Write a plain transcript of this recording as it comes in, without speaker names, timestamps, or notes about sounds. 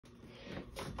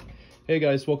Hey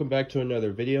guys, welcome back to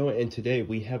another video, and today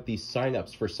we have the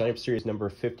signups for signup series number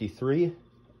 53.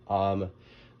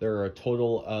 There are a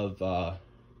total of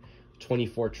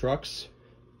 24 trucks,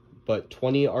 but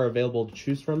 20 are available to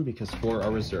choose from because 4 are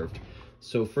reserved.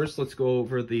 So first let's go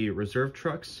over the reserved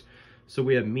trucks. So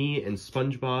we have me and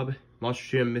SpongeBob,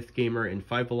 Monster Jam Myth Gamer, and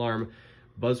 5 Alarm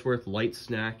Buzzworth Light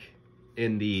Snack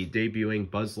in the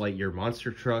debuting Buzz Lightyear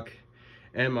monster truck,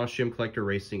 and Monster Jam Collector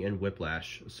Racing and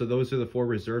Whiplash. So those are the 4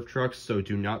 reserve trucks, so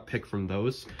do not pick from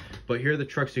those. But here are the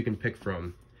trucks you can pick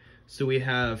from. So we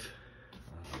have,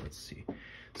 let's see.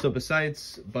 So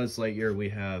besides Buzz Lightyear, we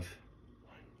have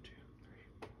 1, 2, 3,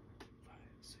 4, 5,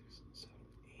 6, 7,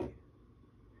 8,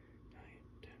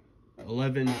 9, 10,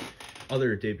 11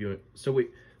 other debuting. So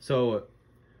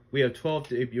we have 12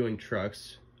 debuting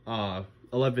trucks.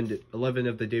 11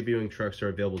 of the debuting trucks are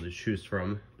available to choose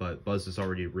from, but Buzz is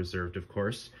already reserved, of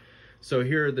course. So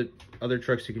here are the other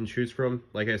trucks you can choose from.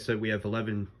 Like I said, we have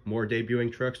 11 more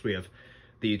debuting trucks. We have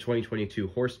the 2022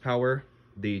 Horsepower,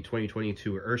 the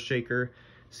 2022 Earthshaker,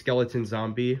 Skeleton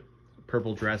Zombie,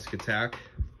 Purple Jurassic Attack,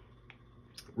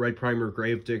 Red Primer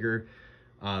Gravedigger,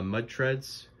 Mud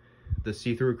Treads, the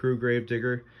See-Through Crew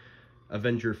Gravedigger,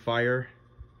 Avenger Fire,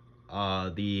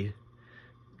 the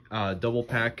Double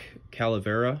Pack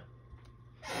Calavera,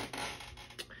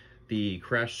 the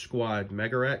Crash Squad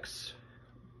Megarex,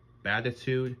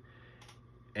 Batitude,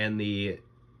 and the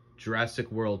Jurassic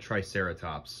World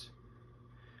Triceratops.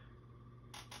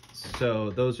 So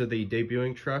those are the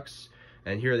debuting trucks,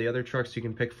 and here are the other trucks you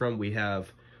can pick from. We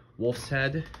have Wolf's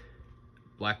Head,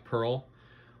 Black Pearl,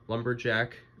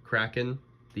 Lumberjack, Kraken,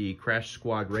 the Crash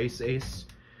Squad Race Ace,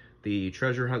 the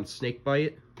Treasure Hunt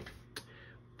Snakebite,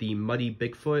 the Muddy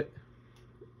Bigfoot,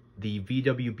 the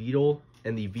VW Beetle,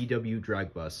 and the VW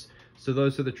Drag Bus. So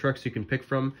those are the trucks you can pick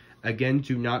from. Again,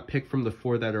 do not pick from the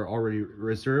 4 that are already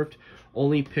reserved.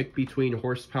 Only pick between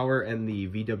Horsepower and the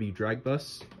VW Drag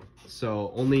Bus.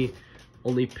 So only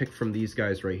pick from these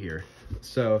guys right here.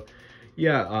 So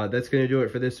yeah, that's gonna do it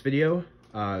for this video.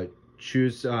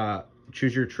 Choose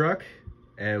your truck,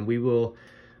 and we will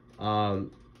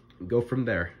go from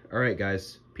there. All right,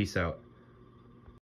 guys, peace out.